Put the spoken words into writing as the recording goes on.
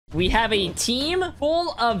We have a team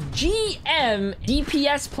full of GM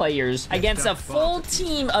DPS players against a full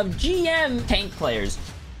team of GM tank players.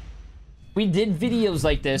 We did videos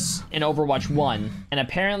like this in Overwatch 1, and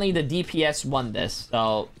apparently the DPS won this.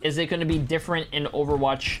 So, is it going to be different in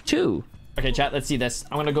Overwatch 2? Okay, chat, let's see this.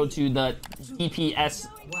 I'm going to go to the DPS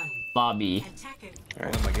lobby.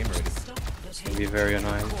 Alright, my game ready. It's gonna be very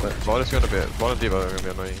annoying, but Bot and D.Va are gonna be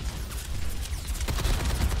annoying.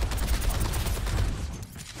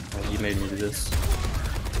 he made me do this.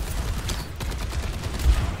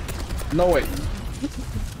 No way.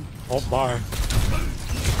 Oh, bye.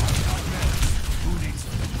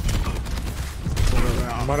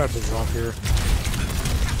 I might have to drop here.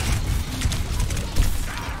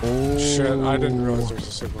 Oh shit, I didn't realize there was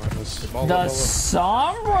a Sigma in this. The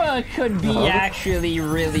Sombra could be actually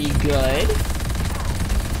really good.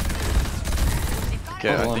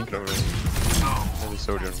 Okay, I think I'm maybe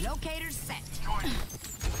Soldier.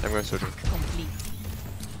 I'm going Soldier.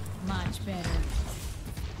 Much better.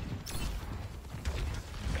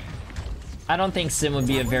 I don't think Sim would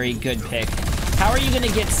be a very good pick. How are you gonna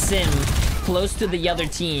get Sim close to the other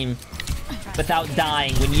team without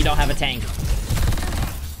dying when you don't have a tank?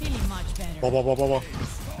 Feeling much better. Blah, blah, blah, blah, blah.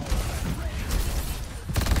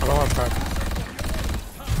 I don't have time.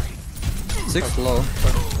 6 low.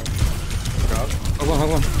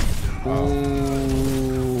 Hold on.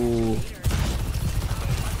 Ooh.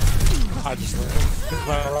 I just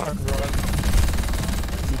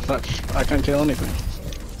But I can't kill anything.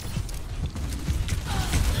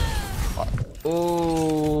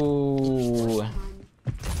 Ooh.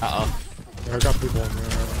 Uh-oh. I got people in there, I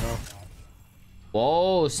don't know.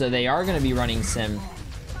 Whoa, so they are gonna be running Sim.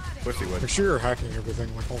 Make sure you're hacking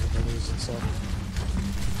everything, like all the menus and stuff.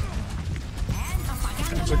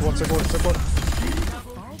 Take one.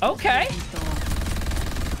 Okay.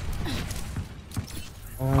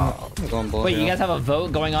 I'm going below. Wait, you guys have a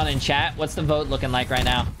vote going on in chat? What's the vote looking like right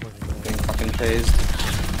now? Getting fucking phased.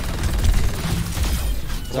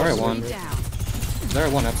 Zarya won.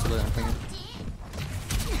 Zarya won, absolutely, I'm thinking.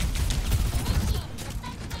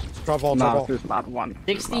 Drop all. No, there's not one.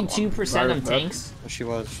 62% of tanks. She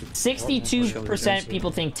was. 62%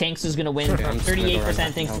 people think tanks is gonna win. Okay, I'm just gonna go 38%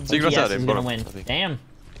 right thinks now. DPS is gonna win. Damn.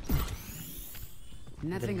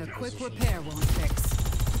 Nothing a quick repair won't fix.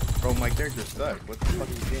 Bro, my character's stuck. What the fuck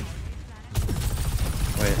are you doing?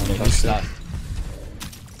 Wait, I'm Maybe stop.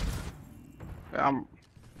 Wait.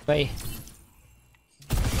 Wait.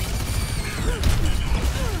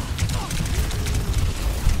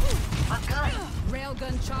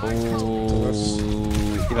 Railgun charge. Ooh.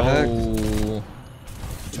 Oh.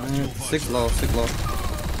 6 low.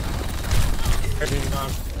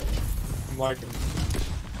 I'm lagging.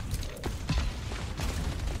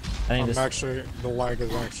 I think this. Actually, the lag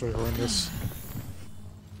is actually horrendous.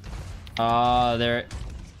 They're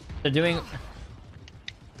doing.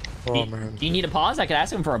 Oh man. Do you need a pause? I could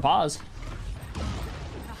ask him for a pause.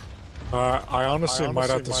 I honestly might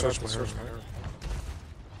have to switch my hair.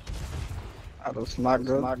 That's not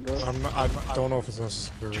good. I don't know if it's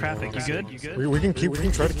necessary. Traffic, you good? We can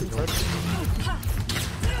try to keep going.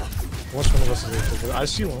 Unless one of us is able to. I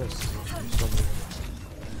see one of us.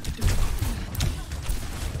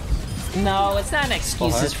 No, it's not an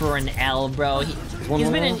excuses for an L, bro.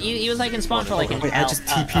 He was like in spawn for like an L,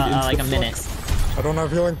 like a minute. I don't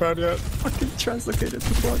have healing pad yet. Fucking translocated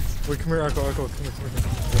the blocks. Wait, come here, Echo, come here.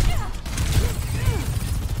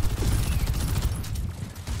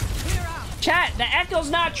 Chat, the Echo's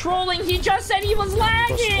not trolling. He just said he was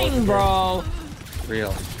lagging, bro.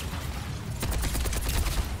 Real.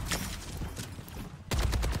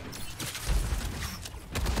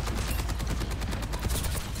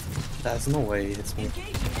 There's no way he hits me.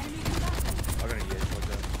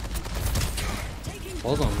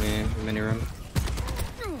 Hold on, man. Mini room.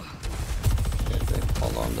 Okay,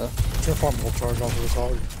 hold on though. Can't farm whole charge off of this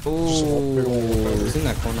hog. Ooh, he's in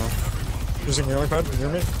that corner. Using healing pad, can you hear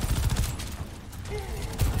me?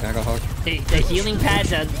 Yeah, I got hog. The healing pad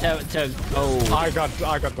to oh. I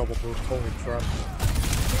got double boost. Holy crap.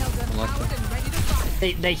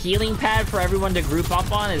 The healing pad for everyone to group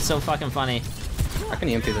up on is so fucking funny. I can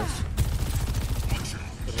EMP this.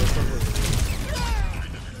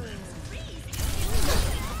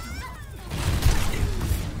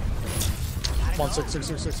 Come on, 6,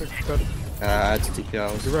 dead. It's TP. I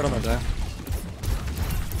was You're right on there.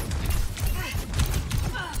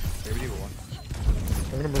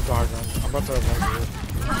 I'm gonna move the high ground. I'm about to have one here.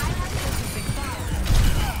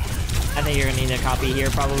 I think you're gonna need a copy here,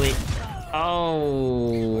 probably.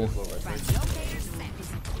 Oh.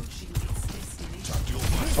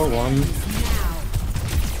 Oh, one.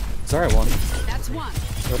 Sorry, one. That's one.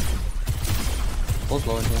 Both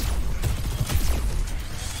low in here.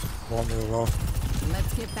 Long really well.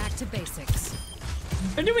 Let's get back to basics.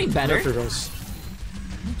 They're doing better. There goes.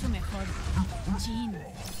 Mucho mejor. Gene.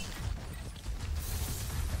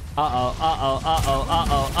 Going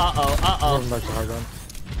back to high ground.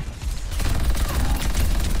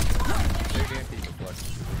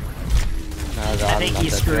 I think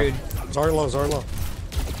he's screwed. Zarlo.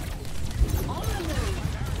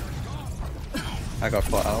 I got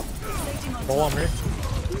fought out. Ball on me.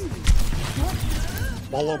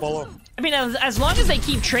 Ball. I mean, as long as they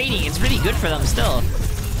keep trading, it's really good for them still.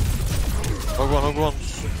 Hug one. Ball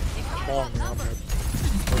on me, I'm dead.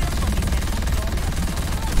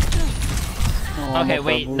 Okay,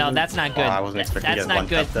 wait, no, that's not good. I wasn't expecting That's to get not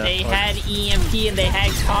good. one tap there. They had EMP and they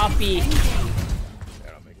had coffee.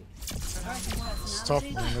 It's tough,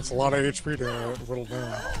 man. It's a lot of HP to whittle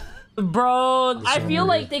down. Bro, I feel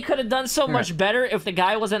like they could have done so much better if the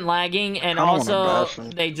guy wasn't lagging and I don't wanna also bash him.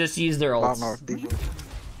 they just used their I don't ults. know if people.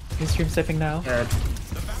 He's stream stepping now. Yeah,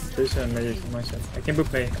 there's a magic for myself. I can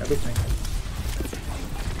book me. I book me.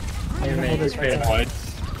 I'm gonna hold this right side.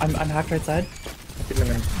 I'm half right side.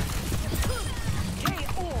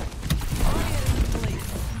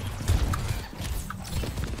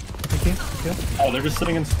 Thank you. Oh, they're just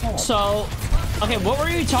sitting in spawn. So, okay, what were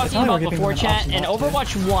you talking not about giving before, them an chat? option In not to.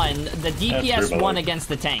 Overwatch 1, the DPS true, won but- against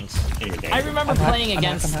the tanks. I remember I'm hacked, playing I'm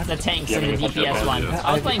against hacked. the tanks Yeah, in the we fucked up DPS all one. the-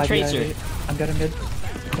 I was playing Tracer. I'm good, I'm good.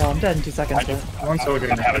 No, I'm dead in 2 seconds. One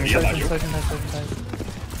soldier. I have a deal on you.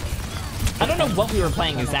 I don't know what we were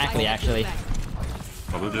playing exactly, actually.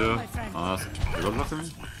 What would you ask? You got nothing?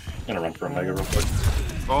 I'm gonna run for a mega real quick.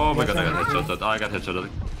 Oh my god, I got headshotted. I got headshotted.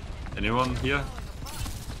 Anyone here?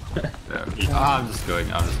 Yeah. I'm just going.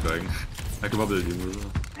 I can bubble you.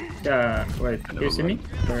 Yeah, wait. I Do never you see me?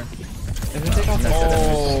 Or... If we take off that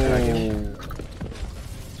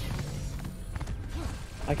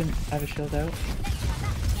I have a shield out.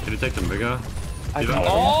 Can you take the mega? I You can. don't-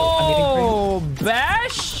 Oh, I'm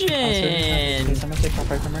Bastion! gonna take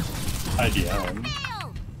off right from her. IDM.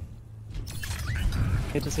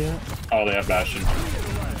 Hate to see it. Oh, they have Bastion.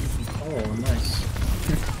 Oh, nice.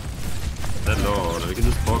 Hello, we can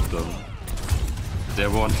just poke them. They're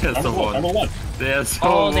one, there's the Number one. one. They're so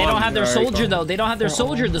Oh, they don't one. have their soldier though. They don't have their They're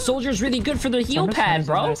soldier. all- The soldier's really good for the heal I'm just pad,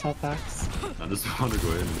 using bro. nice health packs. I just want to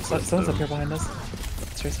go in. Someone's up here behind us.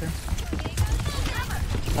 Tracer.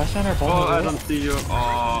 Flash on our ball. Oh, I don't see you.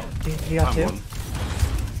 Oh, He got I'm two. one.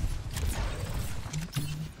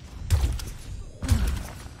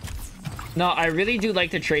 No, I really do like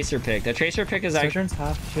the Tracer pick. The Tracer pick is actually... Sojourn's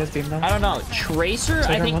half. She has beam though. I don't know. Tracer? I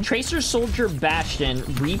Sojourn think one. Tracer, Soldier, Bastion,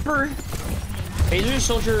 Reaper? Tracer,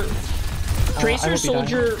 Soldier... Tracer, be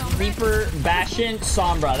Soldier, Reaper, Bastion,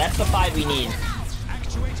 Sombra. That's the 5 we need.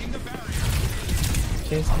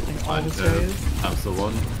 Jay's hitting all I'm his dead. ways. I'm the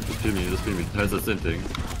one. Just pin me. That's the same thing.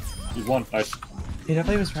 He's one. Nice. He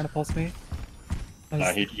definitely was trying to pulse me.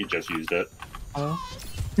 Nah, he just used it. Oh.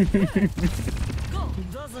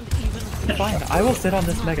 Fine, I will sit on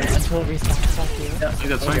this mega until it restocks. Fuck you. I think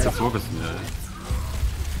that's trying to focus me.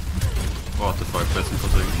 What the fuck? Pressing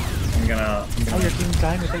something. I'm gonna... Oh, your team's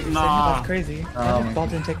dying without you saying Nah. that's crazy. I Ball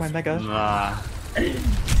didn't take my mega. Nah.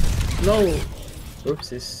 No!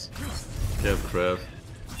 Oopsies. Yeah, crap.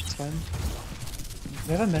 It's fine.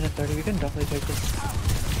 We have a minute 30, we can definitely take this.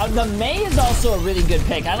 The May is also a really good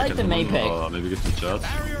pick. I like the May pick. Maybe get the shot.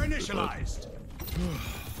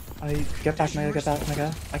 I get back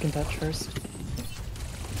mega, I can touch first.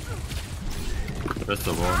 That's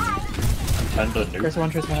the one. And the nuke. Tracer 1,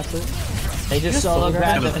 Tracer 1 absolute. They just solo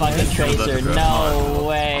grabbed the fucking Tracer. No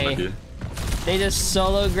way. Unlucky. They just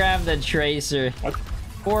solo grabbed the Tracer. What?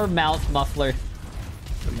 Poor mouth muffler.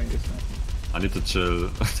 I need to chill.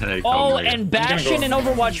 Hey, Oh, come, and Bastion in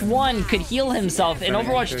Overwatch 1 could heal himself. In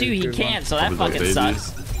Overwatch 2, he can't, so that Probably fucking babies.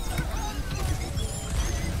 sucks.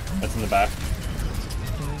 That's in the back.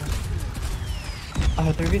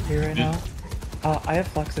 3v3 right now. I have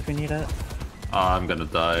flux if we need it. I'm gonna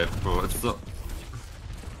die, bro. It's so...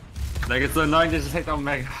 Like, it's so annoying to just take down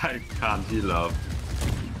mega. I can't heal up.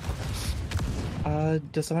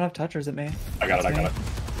 Does someone have touch or is it me? I got it.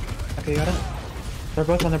 Okay, you got it? They're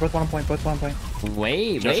both one on point,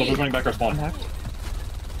 Wait, Yeah, soldier's wait. running back our I'm spawn. hacked.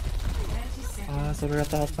 So we're at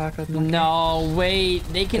the health pack. No, wait.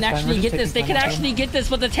 They can It's fine, actually we're get just this. They taking can time. actually get this,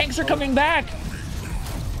 but the tanks are coming back.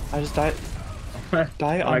 I just died.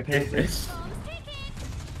 Die on purpose. this.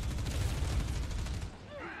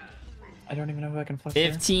 I don't even know who I can flex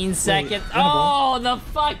here. 15 seconds. Wait, Oh, the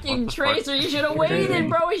fucking What the fuck? Tracer. You should have waited,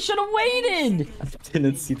 bro. He should have waited.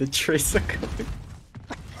 Didn't see the Tracer coming.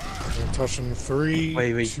 We're touching 3. Wait,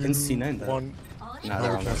 you 2, didn't see 9 though. 1. Nah,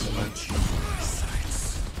 they're on this one.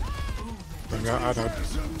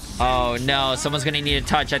 Oh no, someone's gonna need a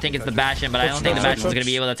touch. I think it's the Bastion, but I don't think the Bastion's gonna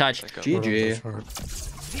be able to touch. GG.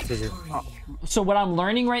 So what I'm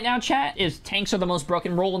learning right now, chat, is tanks are the most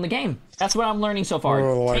broken role in the game. That's what I'm learning so far.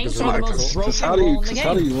 Tanks are the most broken role in the game.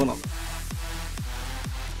 How do you win them?